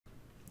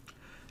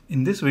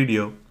In this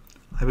video,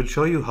 I will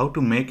show you how to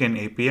make an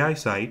API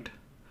site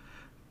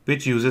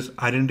which uses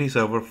Identity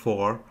Server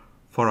 4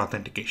 for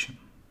authentication.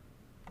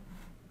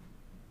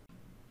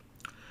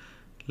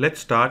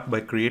 Let's start by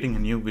creating a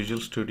new Visual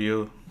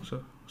Studio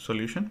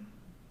solution.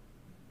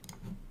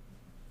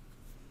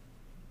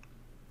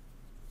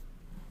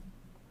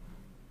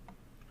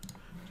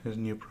 Here's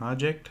a new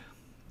project.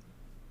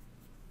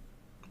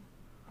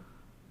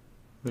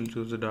 We'll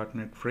choose the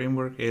 .NET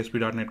Framework,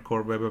 ASP.NET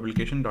Core Web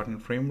Application,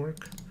 .NET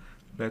Framework.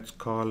 Let's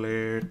call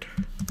it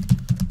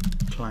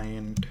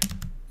Client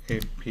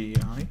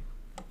API.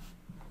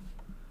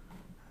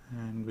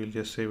 And we'll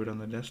just save it on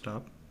the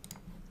desktop.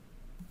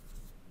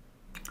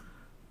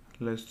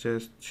 Let's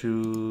just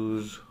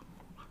choose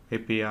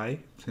API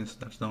since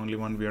that's the only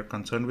one we are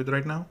concerned with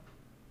right now.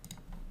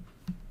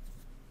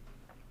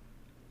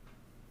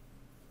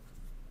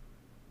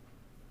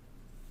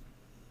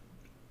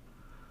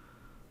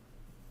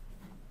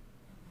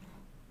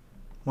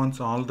 Once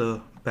all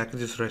the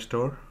packages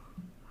restore,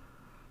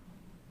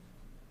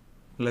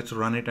 let's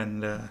run it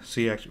and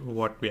see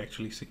what we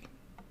actually see.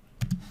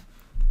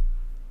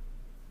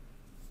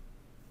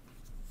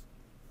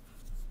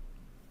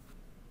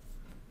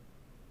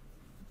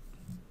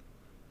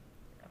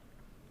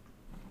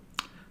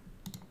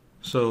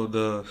 So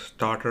the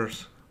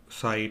starters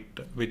site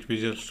which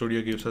Visual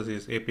Studio gives us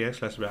is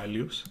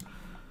API/values.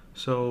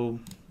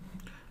 So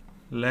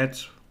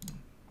let's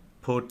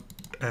put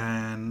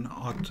an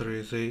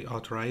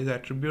authorize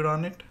attribute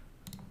on it.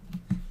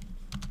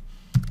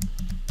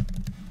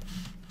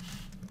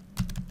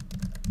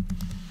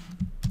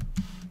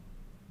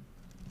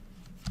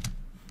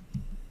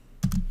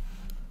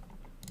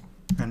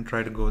 And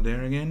try to go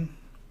there again.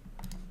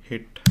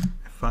 Hit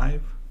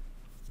F5.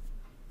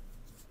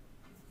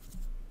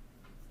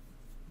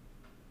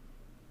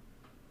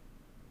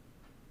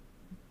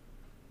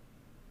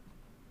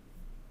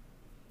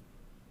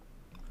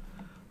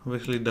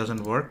 Obviously it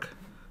doesn't work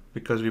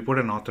because we put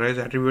an authorize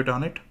attribute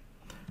on it,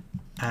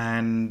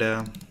 and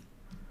the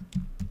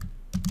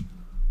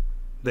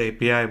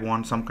API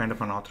wants some kind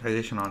of an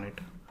authorization on it.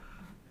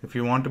 If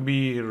you want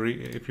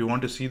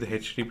to see the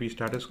HTTP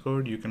status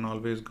code, you can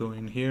always go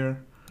in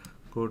here,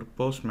 go to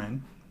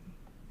Postman,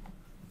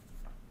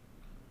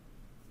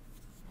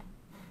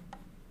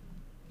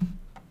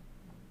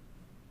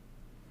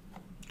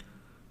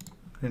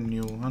 a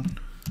new one.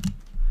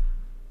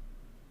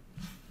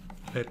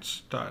 Let's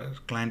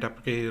start. Client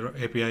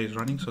API is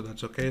running, so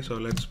that's okay. So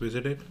let's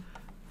visit it,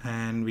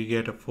 and we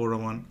get a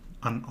 401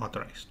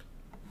 unauthorized.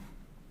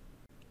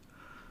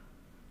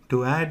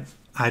 To add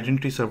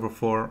Identity Server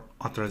 4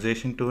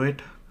 authorization to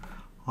it,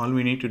 all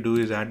we need to do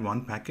is add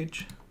one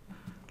package.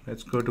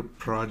 Let's go to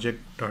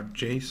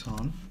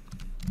project.json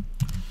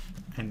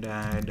and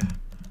add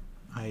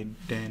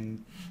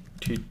Identity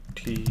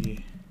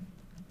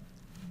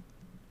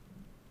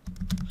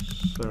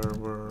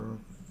Server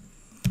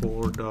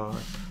 4.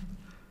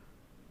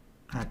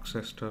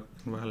 Access to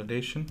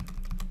validation.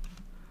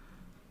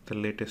 The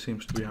latest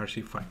seems to be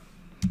RC5.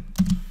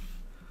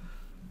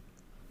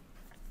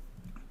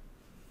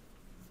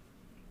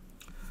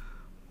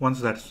 Once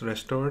that's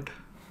restored,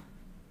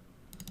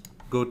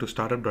 go to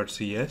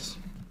startup.cs.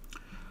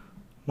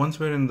 Once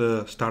we're in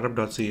the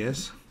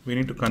startup.cs, we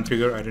need to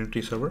configure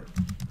Identity Server.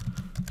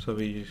 So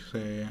we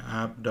say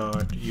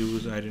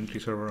app.use Identity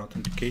Server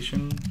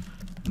authentication,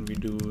 and we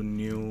do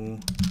new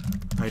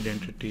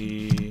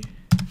Identity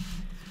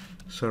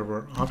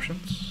Server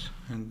options,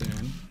 and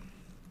then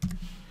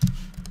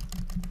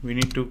we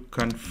need to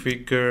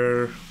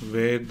configure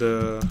where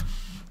the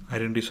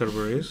Identity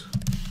Server is.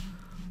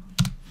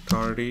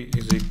 Authority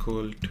is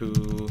equal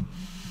to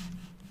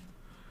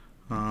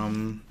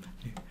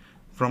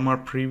from our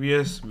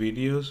previous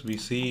videos we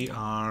see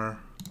our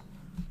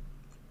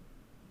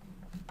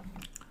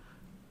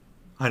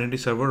Identity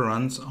Server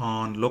runs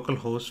on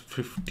localhost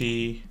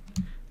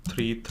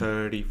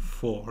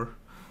 5334.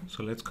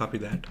 So let's copy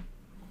that.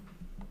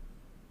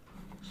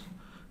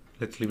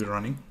 Let's leave it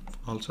running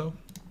also,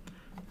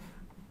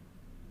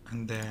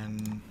 and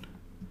then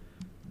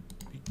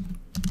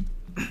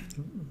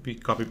we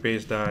copy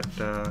paste that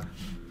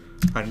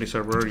Identity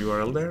Server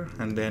URL there,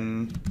 and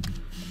then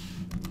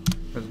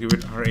let's give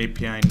it our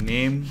API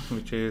name,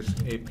 which is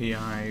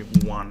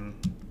API1.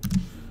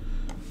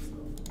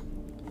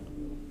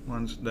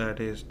 Once that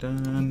is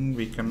done,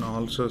 we can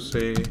also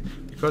say,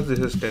 because this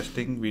is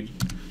testing, we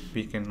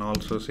can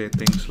also say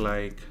things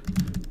like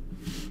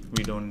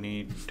we don't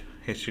need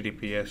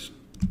HTTPS.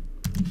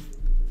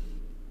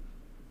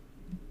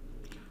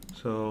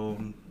 So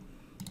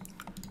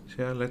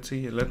yeah, let's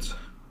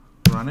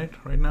run it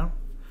right now,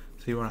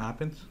 see what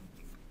happens.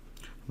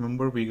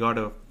 Remember, we got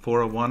a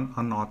 401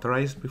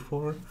 unauthorized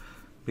before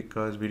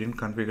because we didn't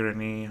configure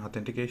any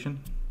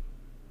authentication.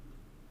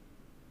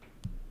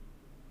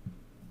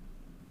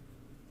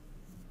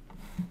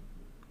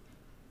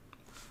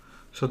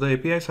 So the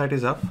API site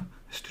is up.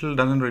 Still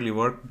doesn't really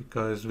work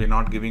because we're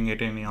not giving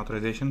it any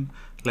authorization.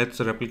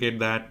 Let's replicate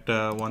that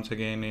once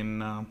again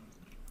in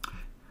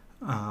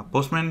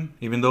Postman,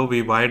 even though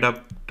we wired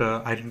up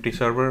the identity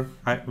server,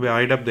 we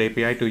wired up the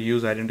API to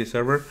use identity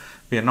server,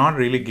 we are not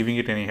really giving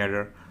it any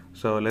header.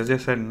 So let's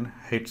just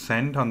hit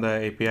send on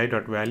the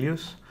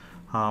API.values.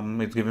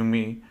 It's giving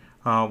me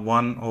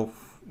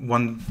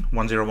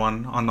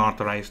 101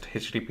 unauthorized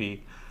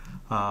HTTP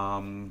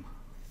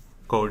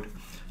code.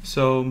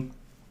 So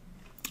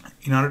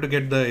in order to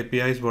get the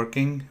APIs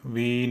working,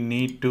 we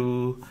need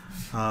to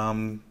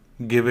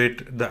give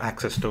it the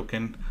access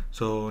token.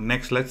 So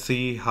next, let's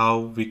see how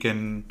we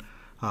can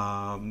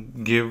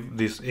give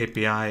this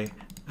API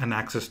an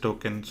access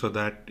token so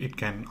that it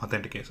can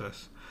authenticate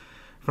us.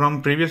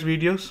 From previous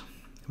videos,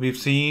 we've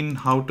seen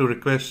how to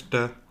request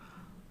a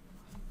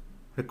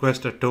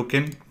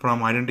token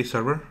from identity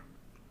server.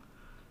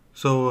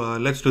 So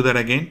let's do that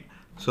again.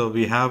 So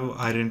we have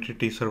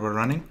identity server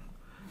running,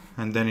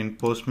 and then in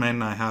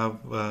Postman I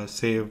have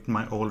saved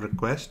my old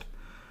request,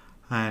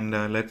 and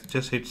let's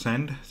just hit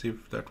send, see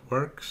if that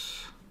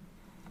works.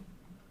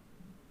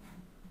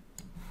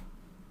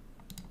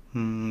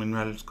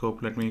 Invalid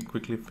scope, let me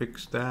quickly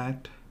fix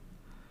that.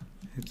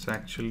 It's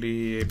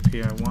actually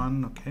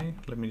API1. okay,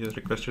 let me just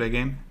request it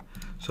again.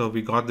 So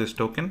we got this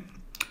token.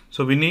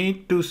 So we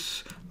need to,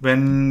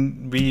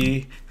 when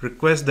we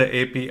request the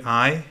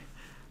API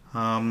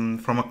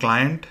from a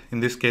client, in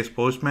this case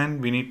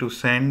Postman, we need to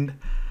send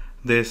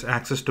this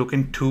access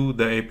token to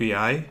the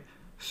API.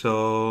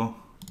 So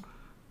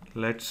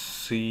let's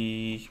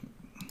see,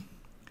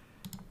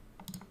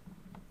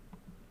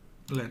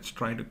 let's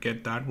try to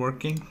get that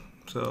working.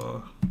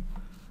 So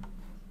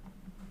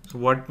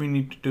what we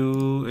need to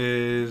do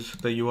is,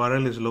 the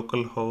URL is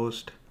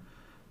localhost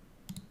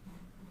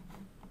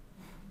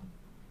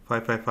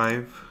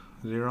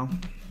 5550.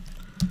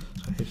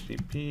 So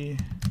HTTP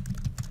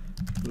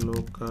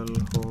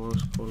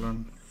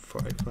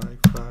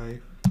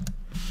localhost:555.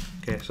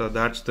 Okay, so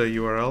that's the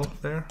URL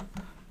there.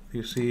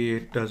 You see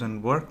it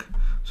doesn't work.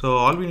 So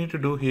all we need to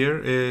do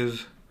here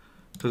is,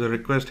 to the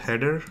request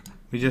header,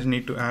 we just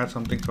need to add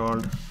something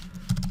called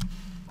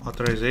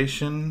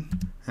authorization,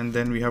 and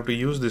then we have to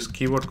use this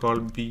keyword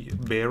called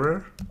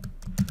bearer,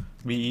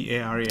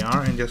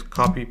 B-E-A-R-E-R, and just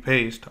copy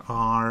paste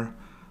our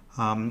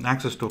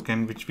access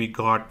token which we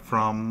got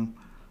from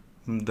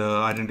the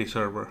identity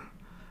server.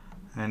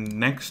 And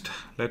next,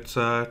 let's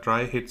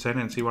try hit send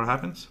and see what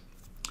happens.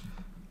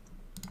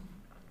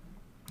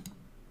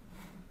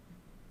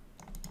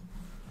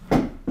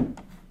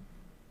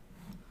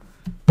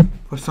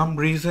 For some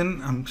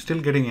reason, I'm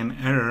still getting an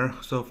error.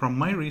 So from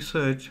my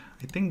research,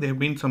 I think there have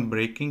been some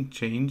breaking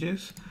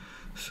changes.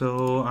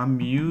 So I'm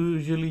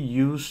usually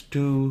used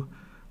to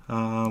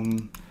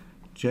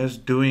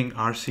just doing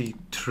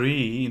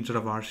RC3 instead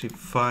of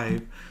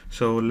RC5.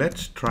 So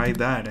let's try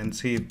that and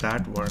see if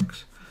that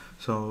works.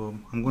 So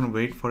I'm going to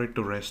wait for it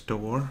to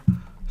restore.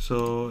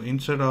 So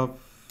instead of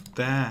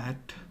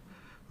that,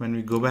 when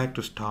we go back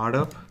to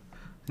startup,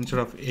 instead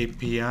of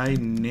API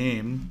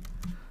name,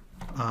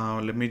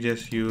 let me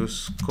just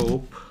use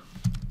scope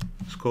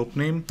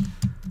name,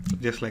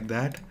 just like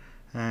that,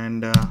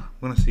 and I'm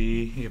gonna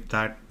see if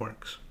that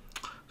works.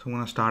 So I'm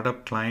gonna start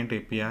up client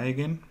API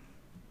again.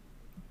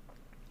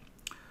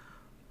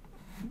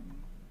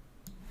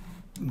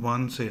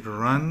 Once it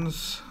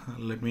runs,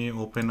 let me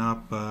open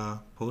up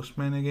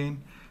Postman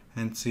again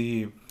and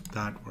see if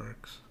that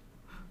works.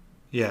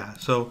 Yeah,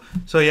 so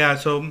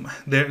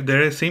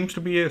there seems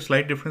to be a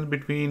slight difference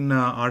between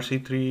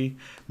RC3,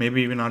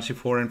 maybe even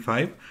RC4 and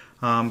 5.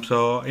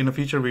 So in a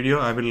future video,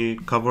 I will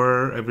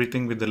cover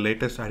everything with the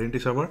latest identity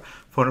server.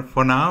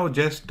 For now,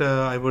 just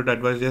I would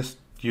advise just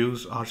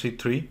use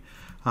RC3.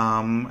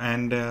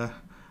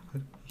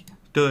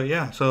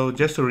 So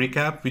just to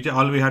recap,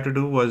 all we had to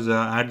do was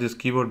add this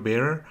keyword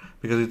bearer,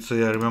 because it's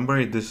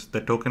remember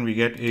the token we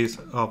get is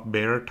of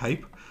bearer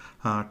type.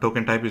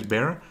 Token type is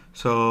bearer,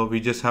 so we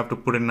just have to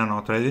put in an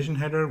authorization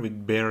header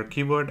with bearer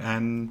keyword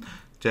and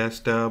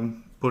just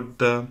put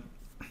the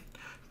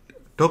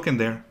token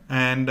there,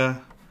 and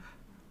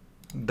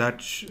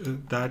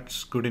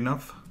that's good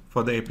enough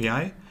for the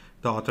API.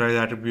 The authorized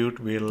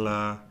attribute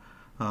will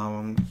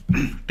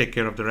take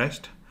care of the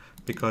rest,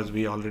 because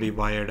we already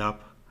wired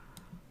up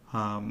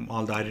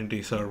all the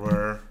identity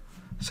server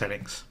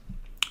settings.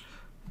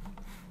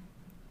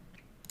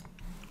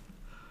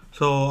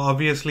 So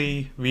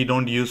obviously we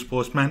don't use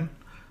Postman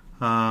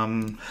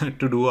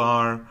to do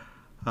our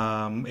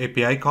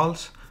API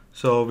calls.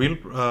 So we'll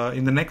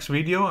in the next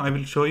video I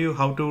will show you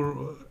how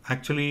to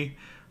actually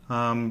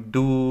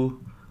do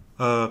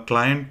a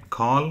client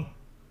call.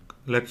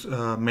 Let's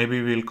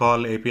maybe we'll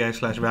call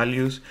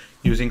API/values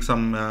using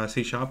some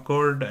C#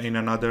 code in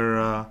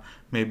another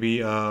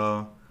maybe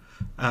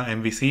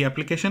MVC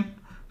application.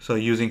 So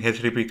using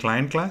HTTP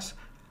client class.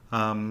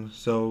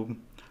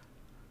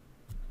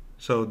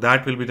 So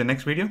that will be the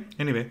next video.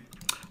 Anyway,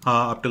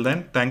 up till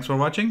then, thanks for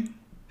watching.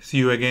 See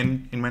you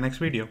again in my next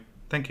video.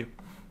 Thank you.